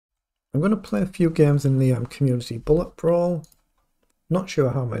I'm going to play a few games in the community bullet brawl. Not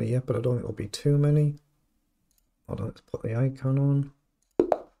sure how many yet, but I don't think it'll be too many. Hold on, let's put the icon on.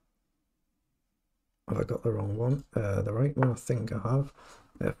 Have I got the wrong one? The right one, I think I have.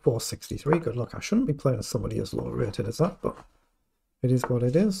 463, good luck. I shouldn't be playing somebody as low rated as that, but it is what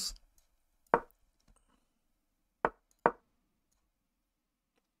it is.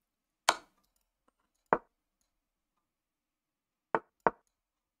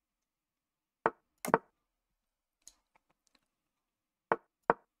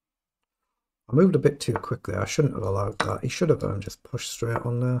 I moved a bit too quickly. I shouldn't have allowed that. He should have just pushed straight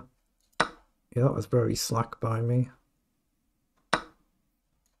on there. Yeah, that was very slack by me.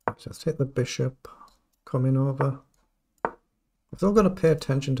 Just hit the bishop, coming over. I've still got to pay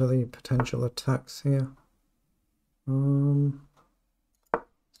attention to the potential attacks here. Let's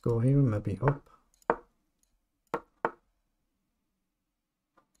go here and maybe up.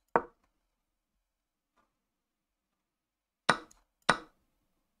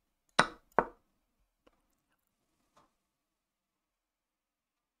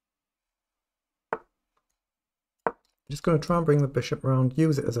 Just going to try and bring the bishop around,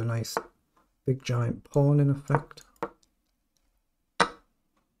 use it as a nice big giant pawn in effect. But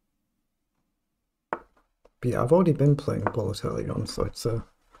yeah, I've already been playing bullet early on, so it's a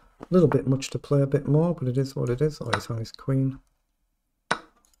little bit much to play a bit more, but it is what it is. Oh, he's on his queen.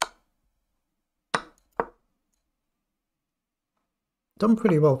 Done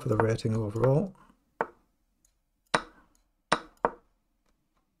pretty well for the rating overall.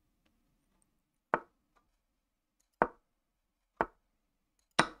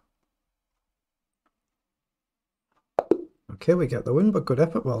 Okay, we get the win, but good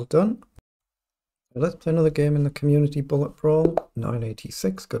effort, well done. Let's play another game in the community bullet brawl.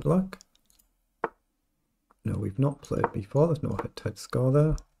 986, good luck. No, we've not played before, there's no head-to-head score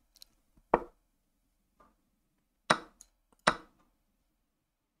there.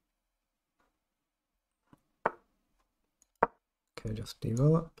 Okay, just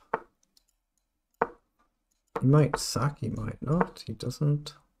develop. He might sack, he might not, he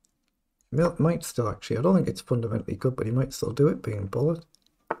doesn't. He might still actually, I don't think it's fundamentally good, but he might still do it being bullet.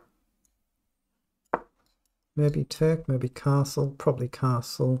 Maybe take, maybe castle, probably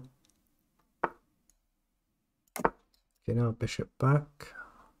castle. Okay, now bishop back.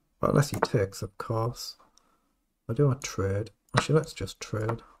 Well, unless he takes, of course. Or do I trade? Actually, let's just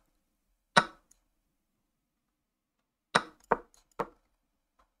trade.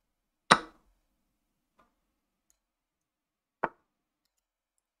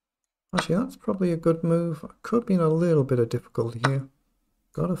 Actually, that's probably a good move. Could be in a little bit of difficulty here.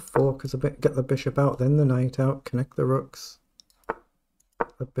 Gotta focus a bit, get the bishop out, then the knight out, connect the rooks.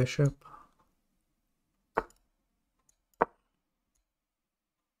 The bishop.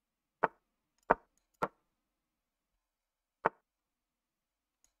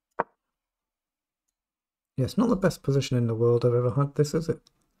 Yeah, it's not the best position in the world I've ever had this, is it?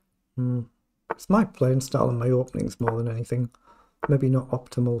 It's my playing style and my openings more than anything. Maybe not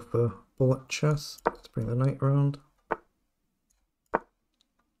optimal for bullet chess. Let's bring the knight around.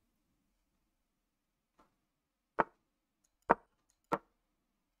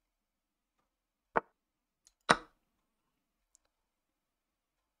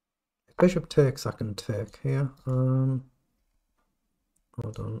 If bishop takes, I can take here. Hold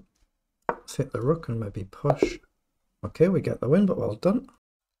on. Let's hit the rook and maybe push. Okay, we get the win, but well done.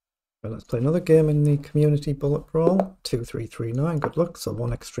 Well, let's play another game in the community bullet brawl. 2-3-3-9, good luck. So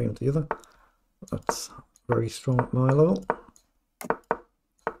one extreme to the other. That's very strong at my level.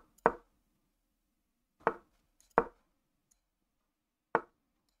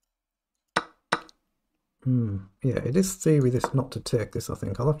 Yeah, it is theory this not to take this, I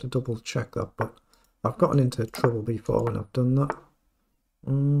think. I'll have to double check that, but I've gotten into trouble before when I've done that.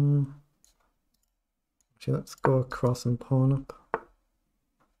 Actually, let's go across and pawn up.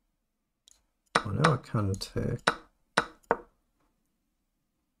 Oh, now I can take. I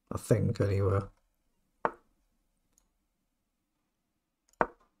think, anyway.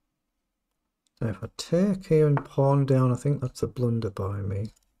 Now, if I take here and pawn down, I think that's a blunder by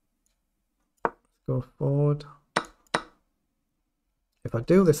me. Let's go forward. If I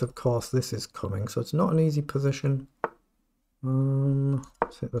do this, of course, this is coming, so it's not an easy position.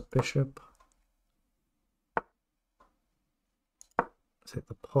 Let's hit the bishop. Let's hit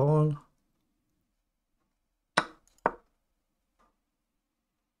the pawn.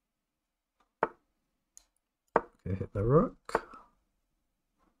 Okay, hit the rook.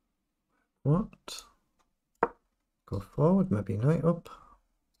 What? Go forward, maybe knight up.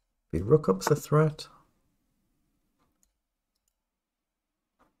 Maybe rook up's a threat.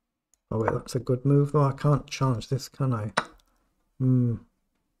 Oh wait, that's a good move though. I can't challenge this, can I? No,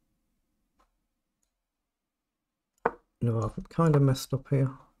 I've kind of messed up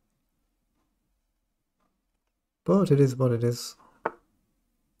here. But it is what it is.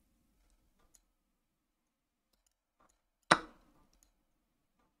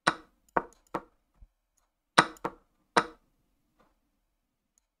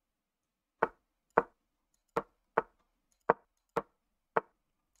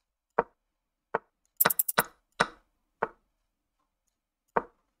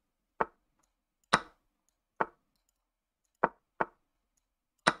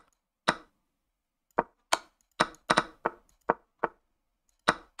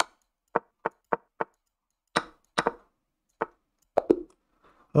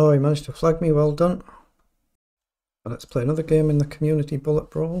 Oh, he managed to flag me, well done. Let's play another game in the community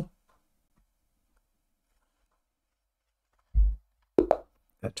bullet brawl.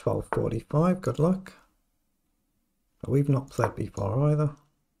 At 12:45, good luck. We've not played before either.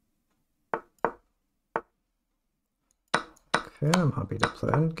 Okay, I'm happy to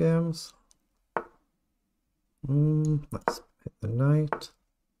play end games. Let's hit the knight.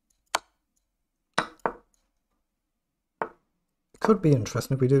 Could be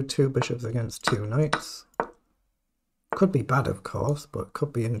interesting if we do 2 bishops against 2 knights. Could be bad, of course, but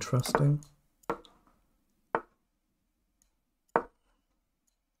could be interesting.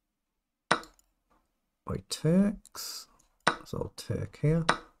 White takes, so I'll take here.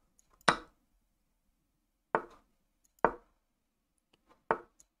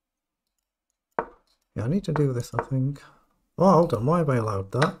 Yeah, I need to do this, I think. Oh, hold on, why have I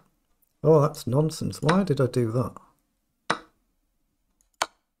allowed that? Oh, that's nonsense. Why did I do that?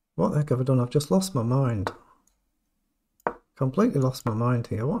 What the heck have I done? I've just lost my mind. Completely lost my mind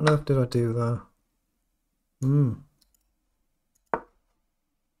here. What on earth did I do there?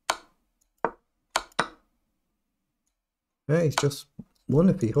 Yeah, he's just won.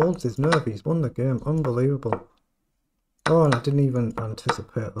 If he holds his nerve, he's won the game. Unbelievable. Oh, and I didn't even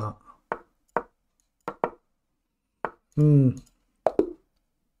anticipate that.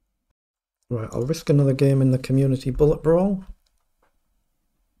 Right, I'll risk another game in the community bullet brawl.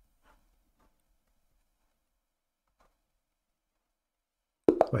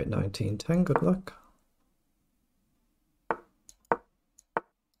 Wait, 1910, good luck.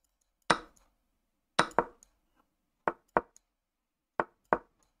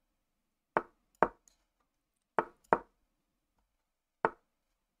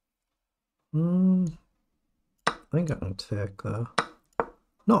 I think I can take there.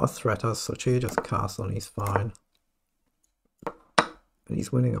 Not a threat as such, he just castle and he's fine. And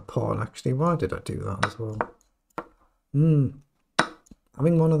he's winning a pawn actually. Why did I do that as well?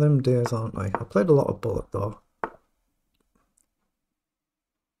 Having one of them days, aren't I? I played a lot of bullet though.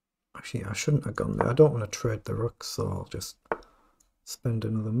 Actually, I shouldn't have gone there. I don't want to trade the rook, so I'll just spend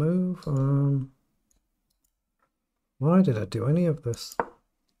another move. Why did I do any of this?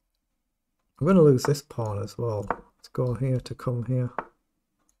 I'm going to lose this pawn as well. Let's go here to come here.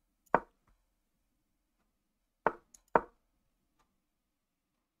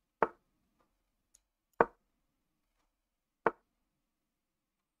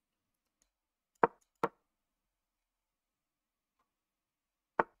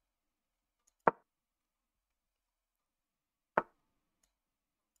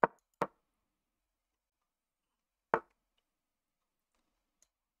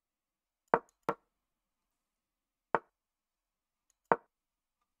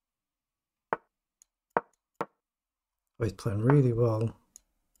 Oh, he's playing really well.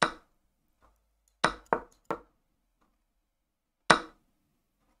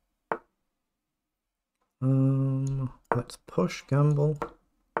 Let's push, gamble.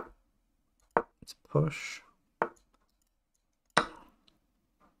 Let's push.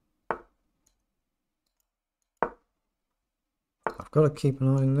 I've got to keep an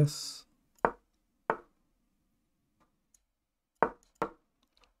eye on this.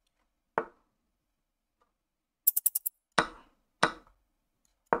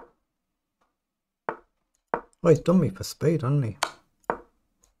 Oh, he's done me for speed, hasn't he?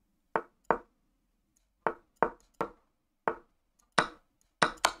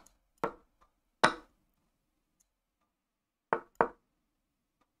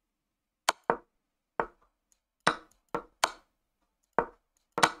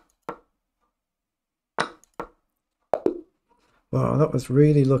 Wow, that was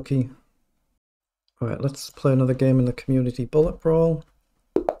really lucky. Alright, let's play another game in the community bullet brawl.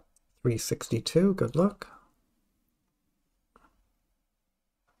 362, good luck.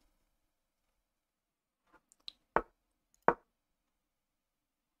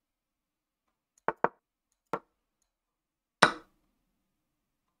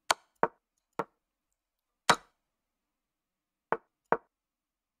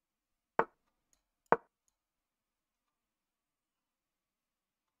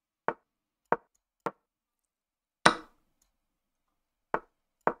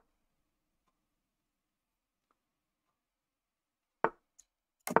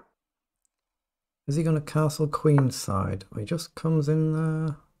 Is he going to castle queenside? Or he just comes in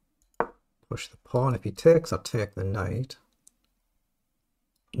there. Push the pawn. If he takes, I take the knight.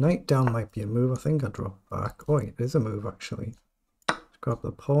 Knight down might be a move. I think I drop back. Oh, it is a move actually. Let's grab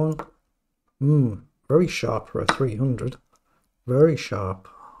the pawn. Very sharp for a 300. Very sharp.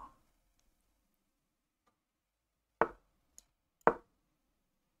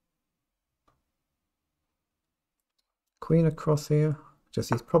 Queen across here. Just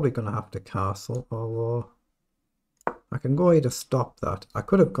he's probably going to have to castle, although I can go here to stop that. I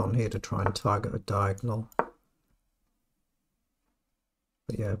could have gone here to try and target a diagonal.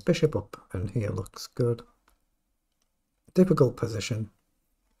 But yeah, bishop up and here looks good. Difficult position.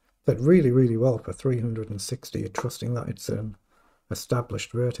 Played really, really well for 360, trusting that it's an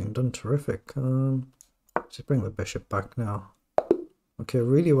established rating. Done terrific. Just bring the bishop back now. Okay,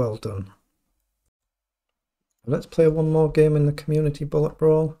 really well done. Let's play one more game in the community bullet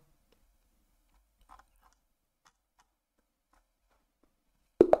brawl.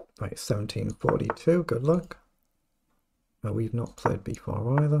 Right, 1742, good luck. No, we've not played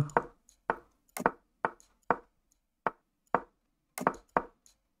before either.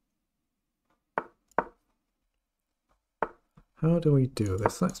 How do we do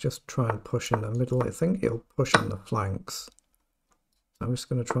this? Let's just try and push in the middle. I think he'll push on the flanks. I'm just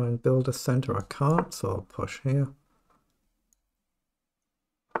going to try and build a center. I can't, so I'll push here.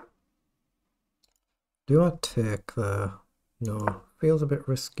 Do I take there? No, feels a bit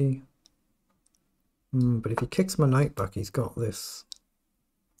risky. But if he kicks my knight back, he's got this.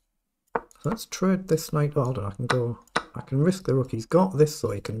 So let's trade this knight. Hold on, I can risk the rook. He's got this,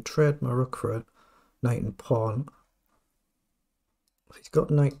 so he can trade my rook for a knight and pawn. If he's got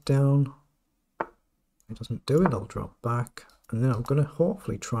knight down, he doesn't do it, I'll drop back. And then I'm going to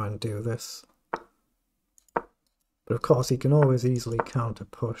hopefully try and do this. But of course he can always easily counter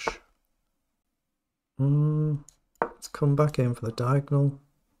push. Let's come back in for the diagonal.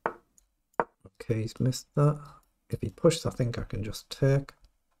 Okay, he's missed that. If he pushes, I think I can just take.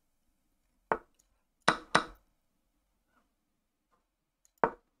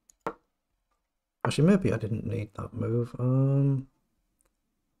 Actually, maybe I didn't need that move.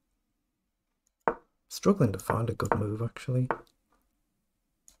 Struggling to find a good move, actually.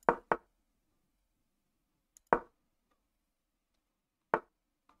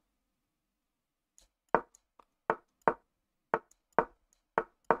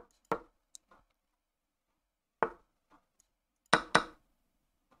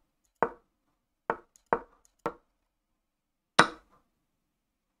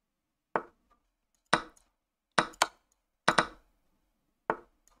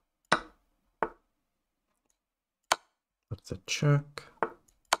 That's a check.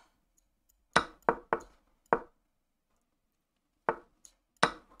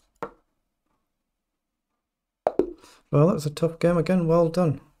 Well, that was a tough game again. Well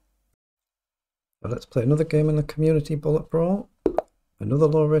done. Well, let's play another game in the community bullet brawl. Another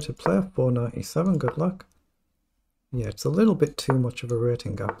low rated player, 497. Good luck. Yeah, it's a little bit too much of a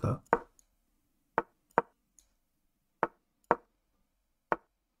rating gap, that.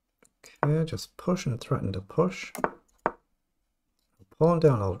 Okay, just push and threaten to push. Pawn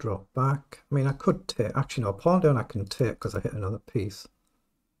down, I'll drop back. I mean, I could take. Actually, no, pawn down I can take because I hit another piece.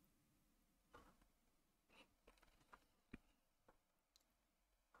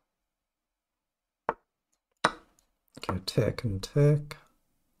 Okay, take and take.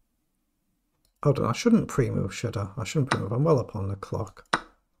 Hold on, I shouldn't pre-move, should I? I shouldn't pre-move. I'm well up on the clock.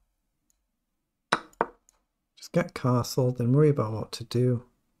 Just get castled, then worry about what to do.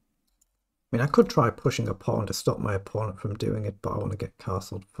 I mean, I could try pushing a pawn to stop my opponent from doing it, but I want to get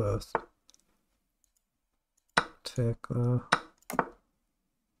castled first. Take there.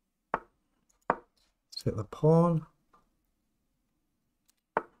 Take the pawn.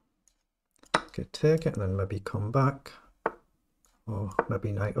 Okay, take it and then maybe come back. Or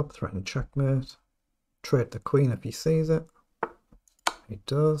maybe knight up, threaten checkmate. Trade the queen if he sees it. He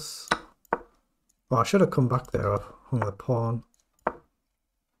does. Oh, I should have come back there. I've hung the pawn.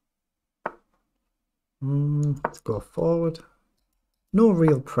 Let's go forward. No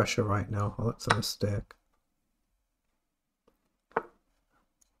real pressure right now. Oh, that's a mistake.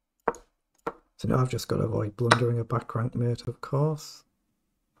 So now I've just got to avoid blundering a back rank mate, of course.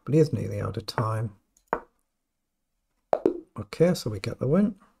 But he is nearly out of time. Okay, so we get the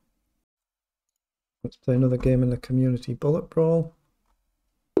win. Let's play another game in the community bullet brawl.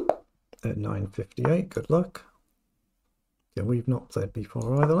 At 9:58, good luck. Yeah, we've not played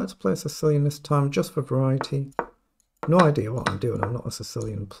before either. Let's play Sicilian this time, just for variety. No idea what I'm doing, I'm not a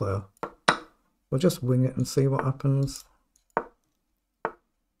Sicilian player. We'll just wing it and see what happens.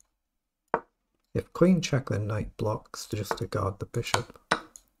 If queen check, then knight blocks just to guard the bishop.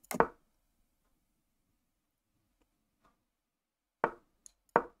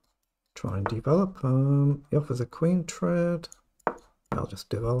 Try and develop. He offers a queen trade. I'll just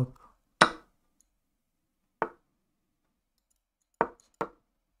develop.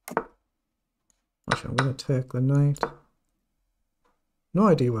 Actually, I'm going to take the knight. No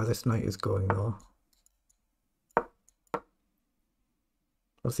idea where this knight is going though.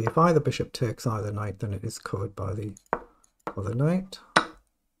 Obviously, if either bishop takes either knight, then it is covered by the other knight.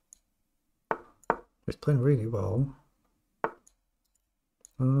 It's playing really well.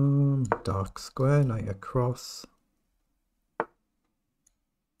 Dark square, knight across.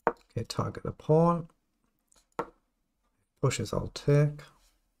 Okay, target the pawn. Pushes, I'll take.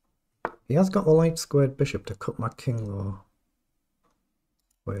 He has got the light squared bishop to cut my king though.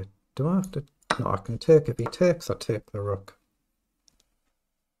 Wait, do I have to? No, I can take. If he takes, I take the rook.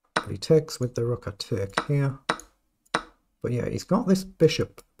 If he takes with the rook, I take here. But yeah, he's got this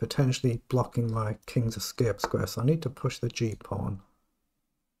bishop potentially blocking my king's escape square, so I need to push the g-pawn.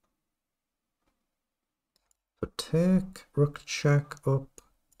 So take, rook check up.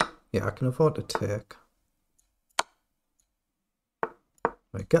 Yeah, I can afford to take.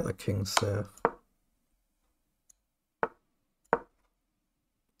 I get the king safe.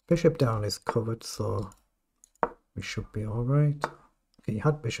 Bishop down is covered, so we should be alright. Okay, he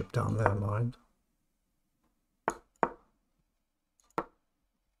had bishop down there, mind.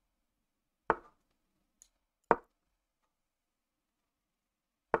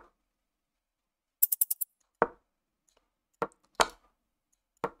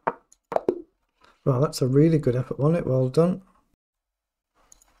 Well, that's a really good effort, wasn't it? Well done.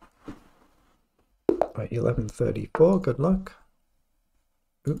 Right, 11:34, good luck.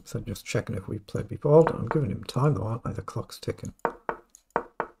 Oops, I'm just checking if we've played before. I'm giving him time though, aren't I? The clock's ticking.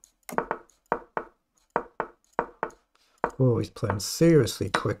 Oh, he's playing seriously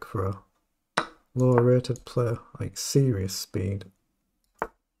quick for a lower rated player, like serious speed.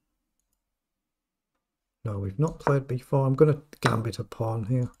 No, we've not played before. I'm going to gambit a pawn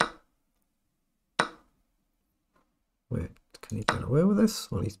here. Wait, can he get away with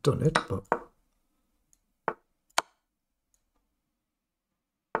this? Well, he's done it, but...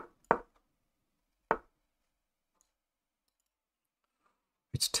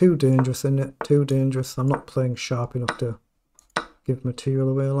 It's too dangerous, isn't it? Too dangerous. I'm not playing sharp enough to give material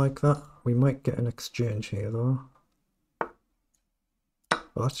away like that. We might get an exchange here, though.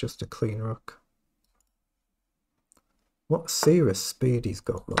 Well, that's just a clean rook. What serious speed he's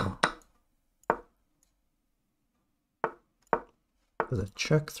got, though. There's a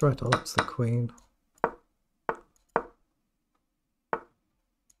check threat. Oh, that's the queen.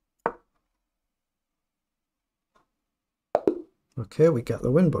 Okay, we get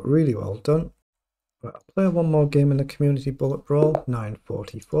the win, but really well done. Right, I'll play one more game in the community bullet brawl.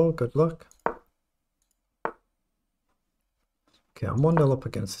 9:44. Good luck. Okay, I'm 1-0 up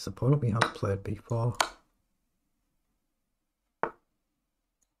against this opponent we have played before.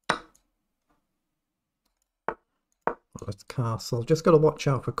 Well, let's castle. Just got to watch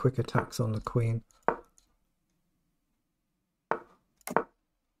out for quick attacks on the queen.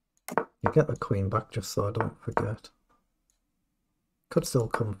 You get the queen back just so I don't forget. Could still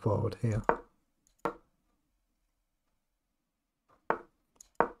come forward here.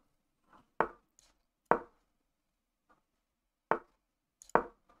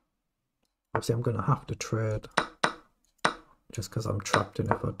 Obviously I'm going to have to trade just because I'm trapped in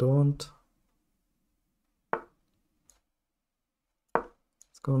if I don't.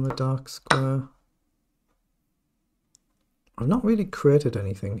 Let's go on the dark square. I've not really created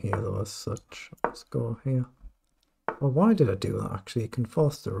anything here though as such. Let's go here. Well, why did I do that actually? You can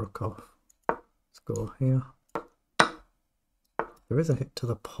force the rook off. Let's go here. There is a hit to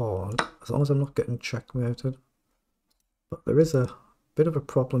the pawn, as long as I'm not getting checkmated. But there is a bit of a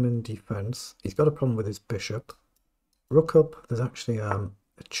problem in defense. He's got a problem with his bishop. Rook up, there's actually a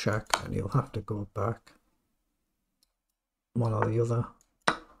check and he'll have to go back. One or the other.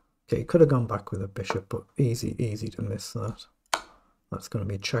 Okay, he could have gone back with a bishop, but easy to miss that. That's going to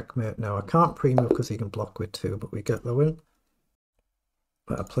be checkmate now. I can't pre-move because he can block with 2, but we get the win.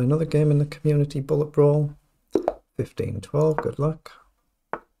 But I'll play another game in the community bullet brawl. 15-12, good luck.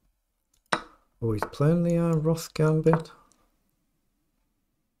 Oh, he's playing the Ross Gambit.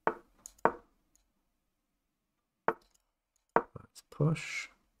 Let's push.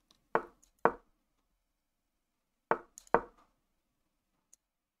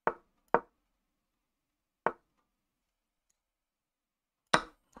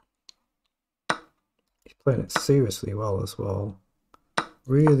 He's playing it seriously well as well.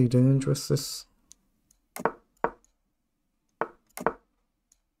 Really dangerous, this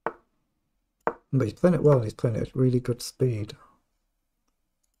But he's playing it well, and he's playing it at really good speed.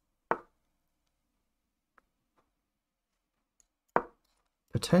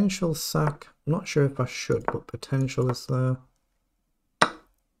 Potential sack. I'm not sure if I should, but potential is there.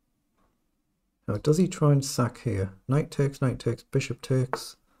 Now, does he try and sack here? Knight takes, bishop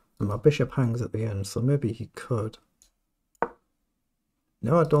takes. And my bishop hangs at the end, so maybe he could.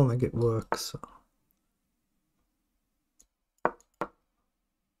 No, I don't think it works.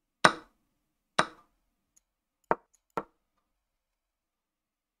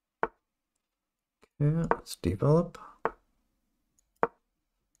 Yeah, let's develop.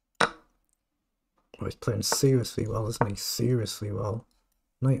 Oh, he's playing seriously well, isn't he? Seriously well.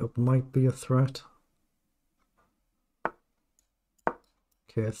 Knight up might be a threat.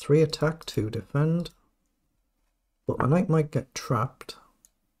 Okay, 3 attack, 2 defend. But my knight might get trapped.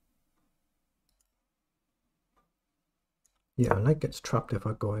 Yeah, knight gets trapped if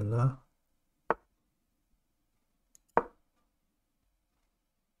I go in there.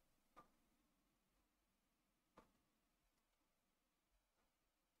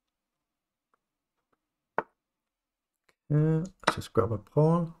 Yeah, just grab a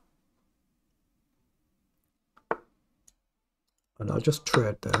pawn. And I'll just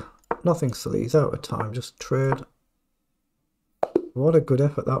trade there. Nothing silly, he's out of time, just trade. What a good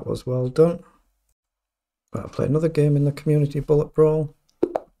effort that was, well done. Right, I'll play another game in the community bullet brawl.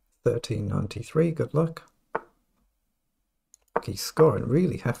 1393, good luck. He's scoring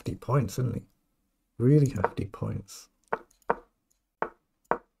really hefty points, isn't he? Really hefty points.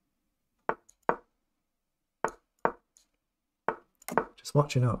 Just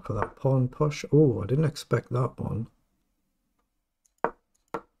watching out for that pawn push. Oh, I didn't expect that one.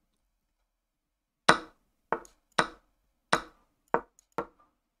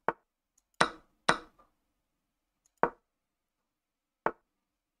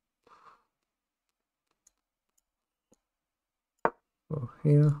 Oh,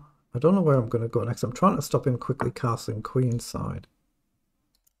 here. I don't know where I'm going to go next. I'm trying to stop him quickly castling queenside.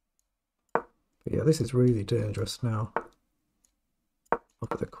 But yeah, this is really dangerous now.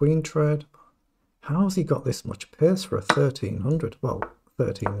 Up at the queen trade. How's he got this much pace for a 1300? Well,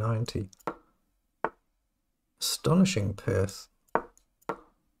 1390. Astonishing pace.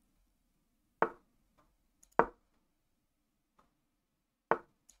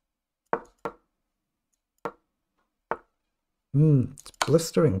 It's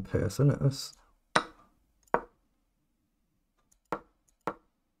blistering pace, isn't it, this?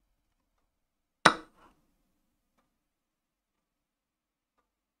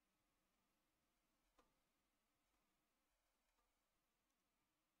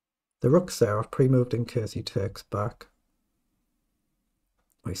 The rook's there, I've pre-moved in case he takes back.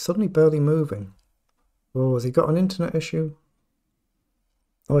 Oh, he's suddenly barely moving. Oh, has he got an internet issue?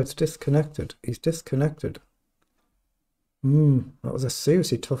 Oh, it's disconnected. He's disconnected. That was a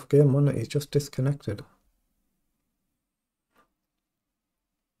seriously tough game, wasn't it? He's just disconnected.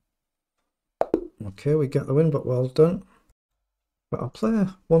 Okay, we get the win, but well done. But I'll play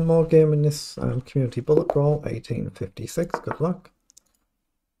one more game in this community bullet brawl, 1856. Good luck.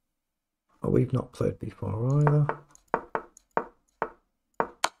 Oh, we've not played before either.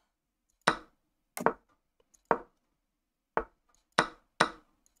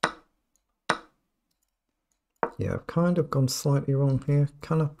 Yeah, I've kind of gone slightly wrong here.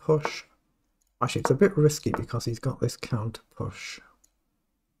 Can I push? Actually, it's a bit risky because he's got this counter push.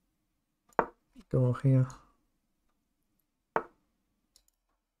 Go here.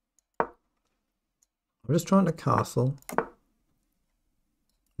 I'm just trying to castle.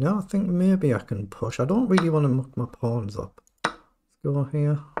 Now I think maybe I can push. I don't really want to muck my pawns up. Let's go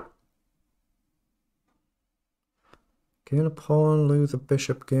here. Gain a pawn, lose a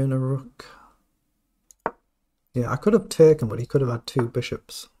bishop, gain a rook. Yeah, I could have taken, but he could have had 2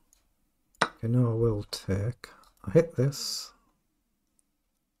 bishops. Okay, no, I will take. I hit this.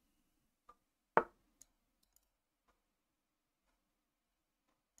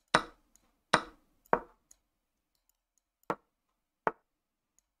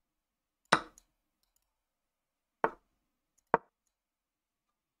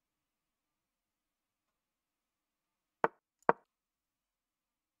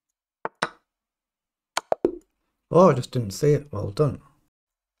 Oh, I just didn't see it. Well done.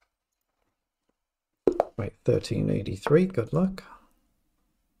 Right, 1383. Good luck.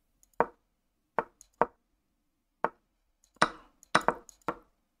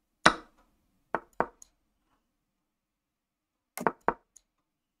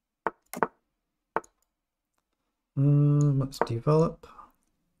 Let's develop.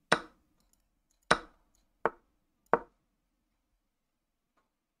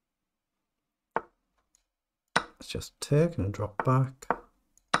 Let's just take and drop back.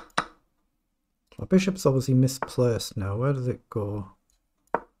 My bishop's obviously misplaced now. Where does it go?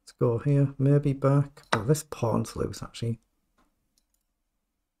 Let's go here, maybe back. Oh, this pawn's loose actually.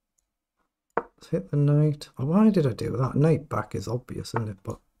 Let's hit the knight. Oh, why did I do that? Knight back is obvious, isn't it?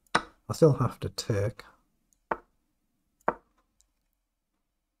 But I still have to take.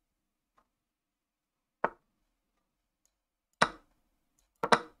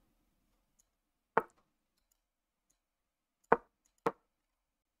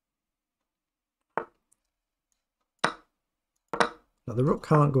 Now the rook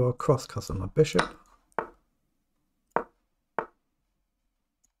can't go across because of my bishop.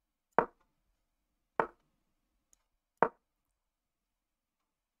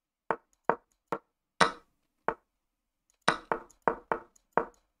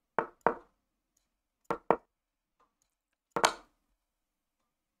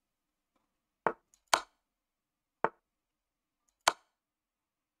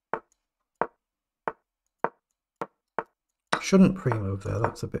 Shouldn't pre-move there,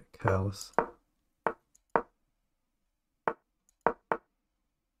 that's a bit careless.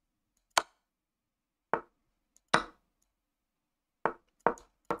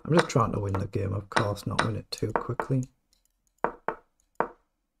 I'm just trying to win the game, of course, not win it too quickly.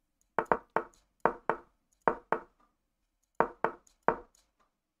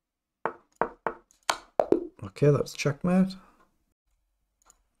 Okay, that's checkmate.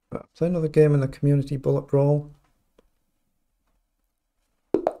 Play another game in the community bullet brawl.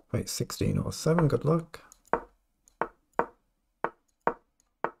 Right, 1607, good luck.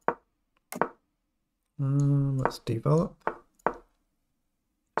 Let's develop.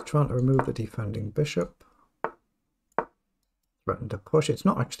 Trying to remove the defending bishop. Threaten to push. It's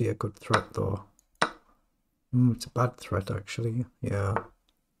not actually a good threat though. It's a bad threat actually. Yeah.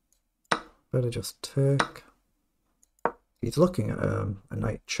 Better just take. He's looking at a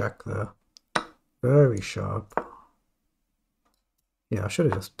knight check there. Very sharp. Yeah, I should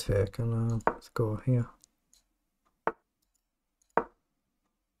have just taken. Let's go here.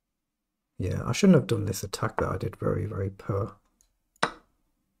 Yeah, I shouldn't have done this attack that I did very, very poor.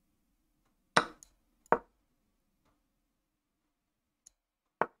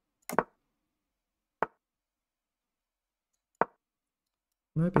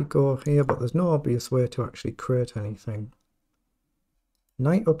 Maybe go here, but there's no obvious way to actually create anything.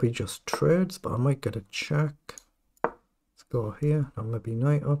 Knight up, he just trades, but I might get a check. Let's go here, and maybe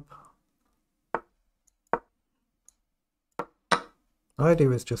knight up.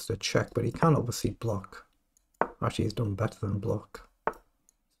 Idea is just a check, but he can obviously block. Actually, he's done better than block.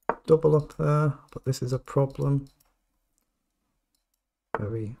 Double up there, but this is a problem.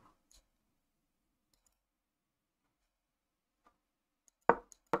 Very.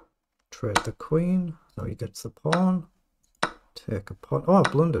 Trade the queen. Now he gets the pawn. Take a pawn. Oh, I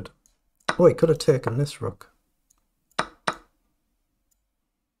blundered. Oh, he could have taken this rook.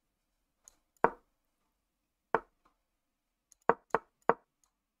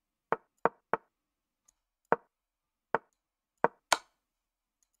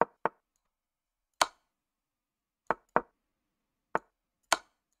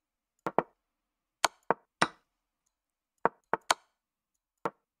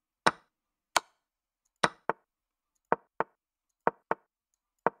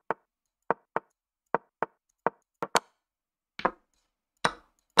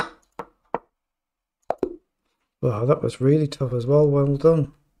 Wow, that was really tough as well. Well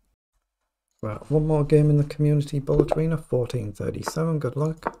done. Right, one more game in the community bullet arena. 1437. Good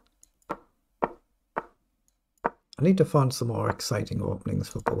luck. I need to find some more exciting openings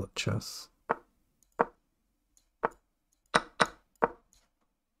for bullet chess.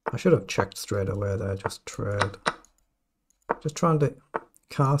 I should have checked straight away there, just trade. Just trying to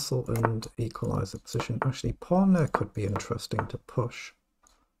castle and equalize the position. Actually, pawn there could be interesting to push.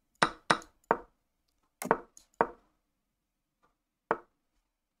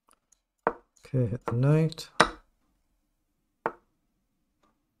 Okay, hit the knight.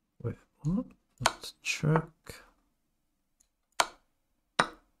 Wait, what? Let's check.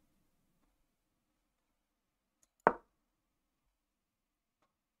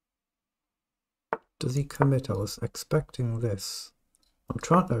 Does he commit? I was expecting this. I'm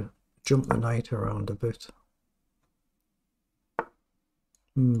trying to jump the knight around a bit.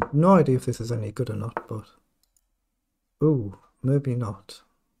 No idea if this is any good or not, but... Ooh, maybe not.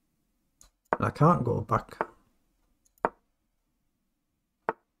 I can't go back.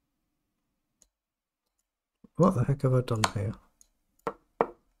 What the heck have I done here?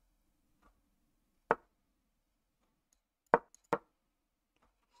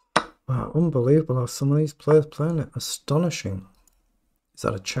 Wow, unbelievable how some of these players playing it. Astonishing. Is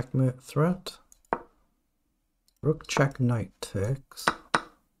that a checkmate threat? Rook check knight takes.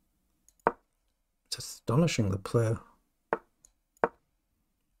 It's astonishing, the player.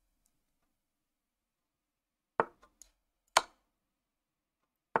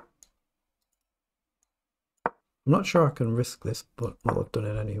 I'm not sure I can risk this, but I've done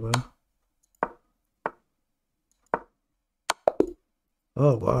it anyway.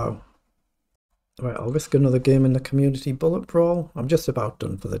 Oh, wow. Right, I'll risk another game in the community bullet brawl. I'm just about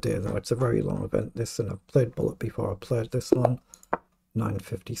done for the day though. It's a very long event, this, and I've played bullet before I played this one.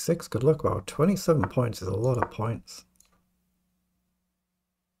 956, good luck. Wow, 27 points is a lot of points.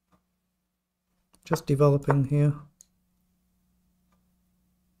 Just developing here.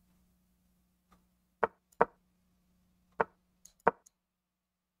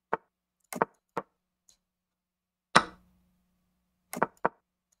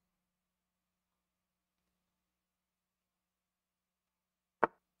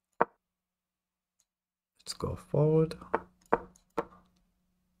 Let's go forward.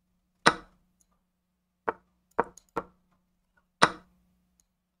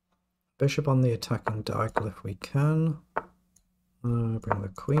 Bishop on the attacking diagonal if we can. Bring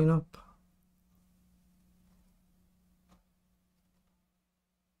the queen up.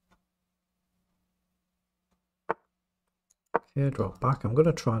 Okay, drop back. I'm going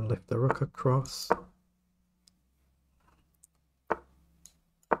to try and lift the rook across.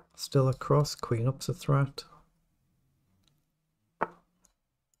 Still across, queen up's a threat. I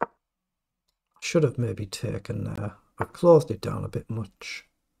should have maybe taken there. I've closed it down a bit much.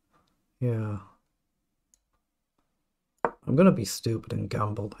 Yeah. I'm going to be stupid and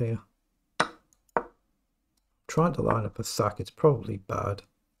gamble here. Trying to line up a sack, it's probably bad.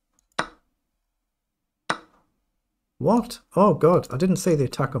 What? Oh god, I didn't see the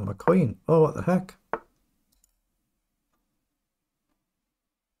attack on my queen. Oh, what the heck?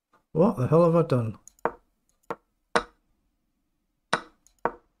 What the hell have I done?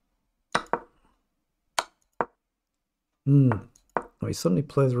 Oh, he suddenly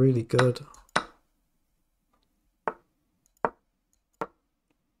plays really good.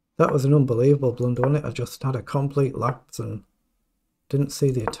 That was an unbelievable blunder, wasn't it? I just had a complete lapse and didn't see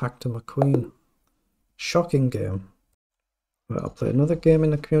the attack to my queen. Shocking game. Right, I'll play another game in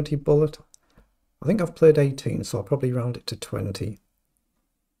the community bullet. I think I've played 18, so I'll probably round it to 20.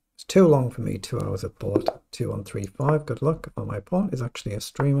 It's too long for me, 2 hours of bullet. 2135, good luck. Oh, my opponent is actually a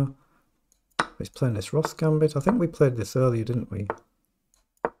streamer. He's playing this Ross Gambit. I think we played this earlier, didn't we?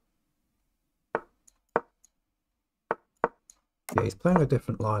 Yeah, he's playing a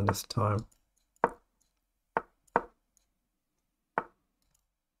different line this time.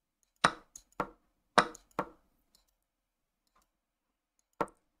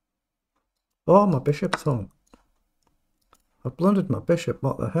 Oh, my bishop's hung. I blundered my bishop,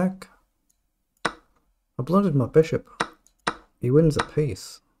 what the heck? I blundered my bishop. He wins a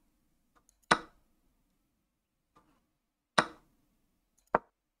piece.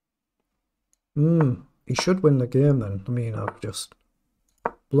 He should win the game then. I mean, I've just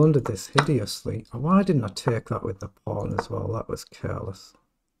blundered this hideously. Why didn't I take that with the pawn as well? That was careless.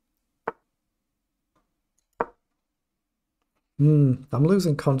 I'm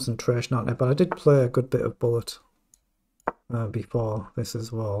losing concentration on it, but I did play a good bit of bullet before this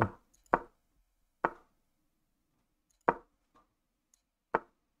as well.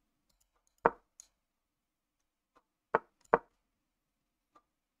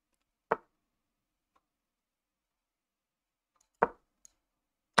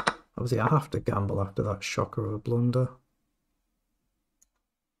 Obviously, I have to gamble after that shocker of a blunder.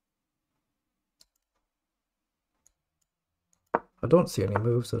 I don't see any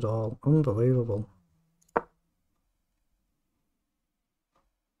moves at all. Unbelievable.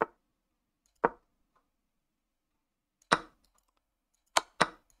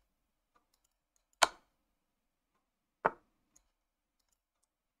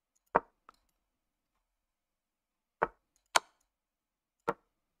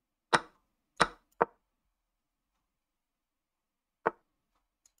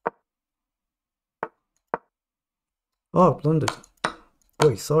 Oh, I blundered. Oh,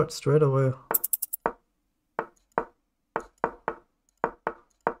 he saw it straight away.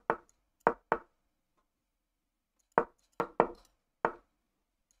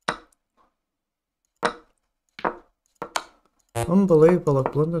 Unbelievable,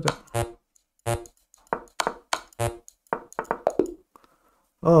 I've blundered it.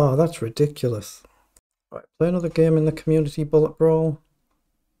 Oh, that's ridiculous. Right, play another game in the community bullet brawl.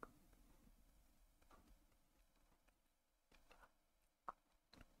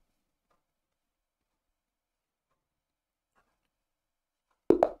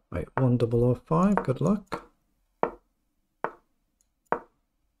 Right, 1005, good luck.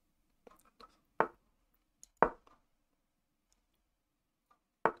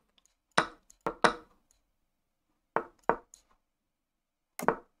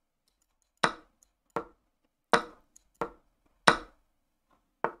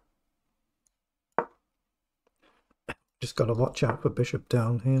 Just got to watch out for bishop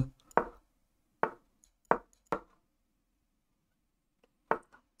down here.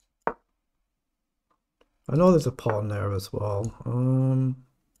 I know there's a pawn there as well.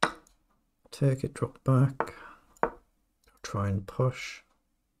 Take it, drop back, try and push.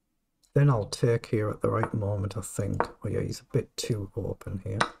 Then I'll take here at the right moment, I think. Oh yeah, he's a bit too open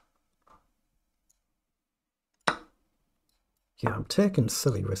here. Yeah, I'm taking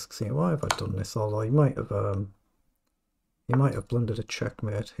silly risks here. Why have I done this? Although he might have blundered a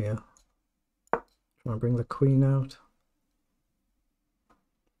checkmate here. Try and bring the queen out.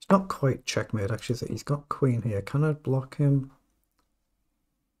 It's not quite checkmate actually, so he's got queen here. Can I block him?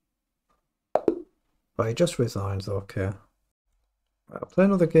 Oh, he just resigns, okay. I'll play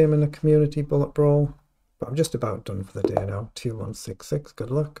another game in the community bullet brawl, but I'm just about done for the day now. 2166,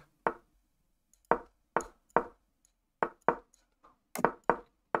 good luck.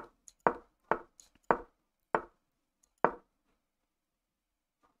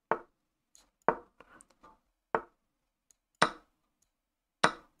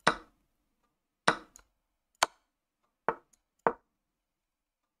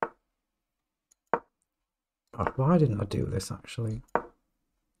 Oh, why didn't I do this actually?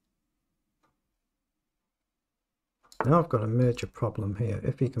 Now I've got a major problem here,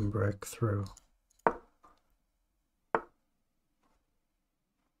 if he can break through.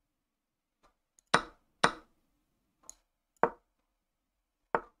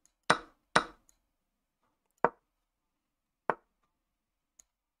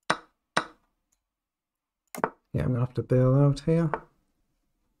 Yeah, I'm going to have to bail out here.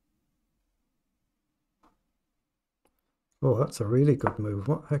 Oh, that's a really good move.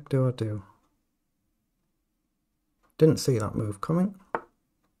 What the heck do I do? Didn't see that move coming.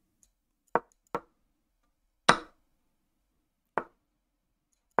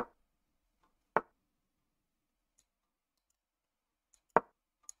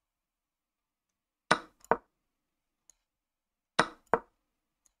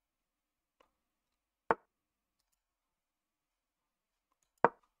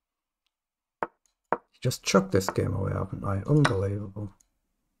 Just chucked this game away, haven't I? Unbelievable.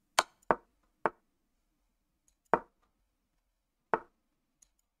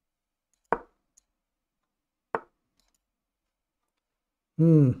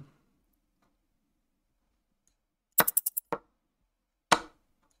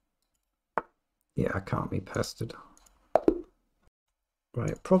 Yeah, I can't be pestered.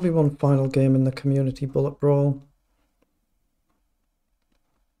 Right, probably one final game in the community bullet brawl.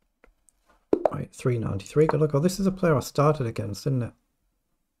 Right, 393. Good luck. Oh, this is a player I started against, isn't it?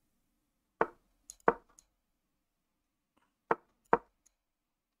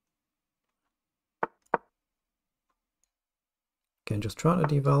 Again, just trying to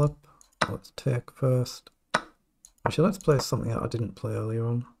develop. Let's take first. Actually, let's play something that I didn't play earlier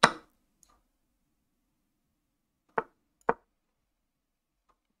on.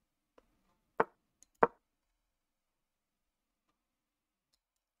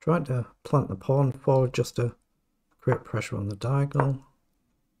 Tried to plant the pawn forward just to create pressure on the diagonal.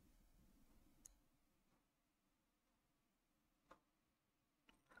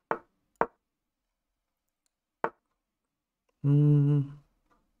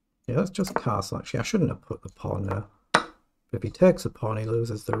 Yeah, let's just castle actually. I shouldn't have put the pawn there. But if he takes a pawn, he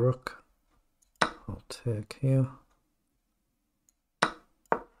loses the rook. I'll take here.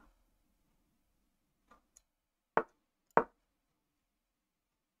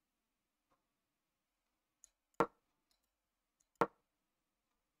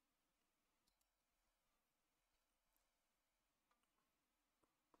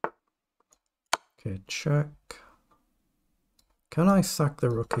 Okay, check. Can I sack the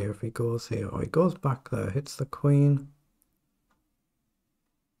rook here if he goes here? Oh, he goes back there, hits the queen.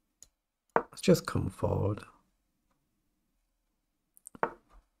 Let's just come forward.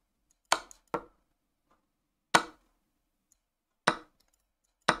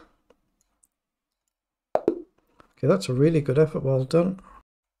 Okay, that's a really good effort, well done.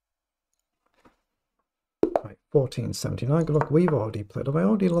 Right, 1479, good luck. We've already played. Have I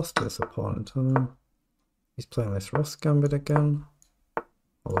already lost this opponent? He's playing this Ross Gambit again.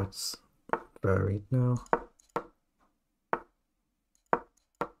 Oh, it's buried now.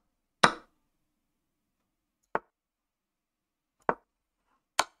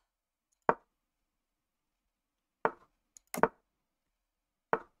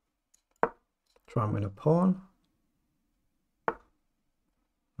 Try and win a pawn.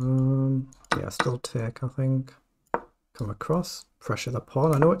 Yeah, still take, I think. Come across, pressure the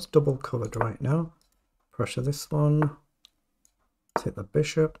pawn. I know it's double covered right now. Pressure this one. Hit the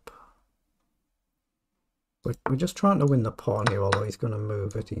bishop. We're just trying to win the pawn here, although he's going to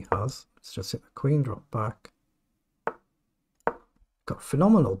move it. He has. Let's just hit the queen, drop back. Got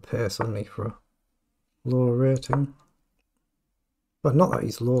phenomenal pace on me for a lower rating. But not that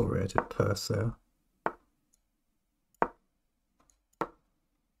he's low rated per se.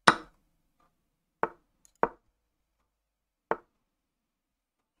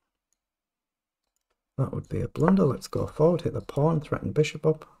 That would be a blunder. Let's go forward, hit the pawn, threaten bishop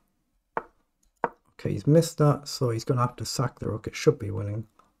up. Okay, he's missed that, so he's going to have to sack the rook. It should be winning.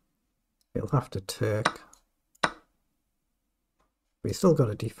 He'll have to take. But he's still got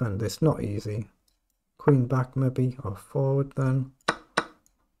to defend this. Not easy. Queen back maybe, or forward then.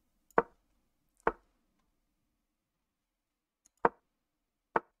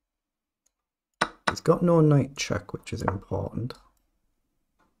 He's got no knight check, which is important.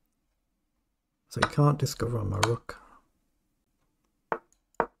 So he can't discover on my rook.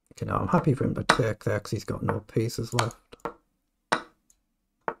 Okay, now I'm happy for him to take there because he's got no pieces left.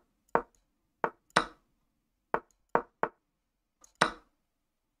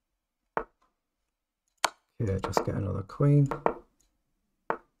 Okay, just get another queen.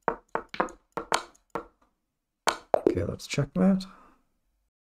 Okay, let's checkmate.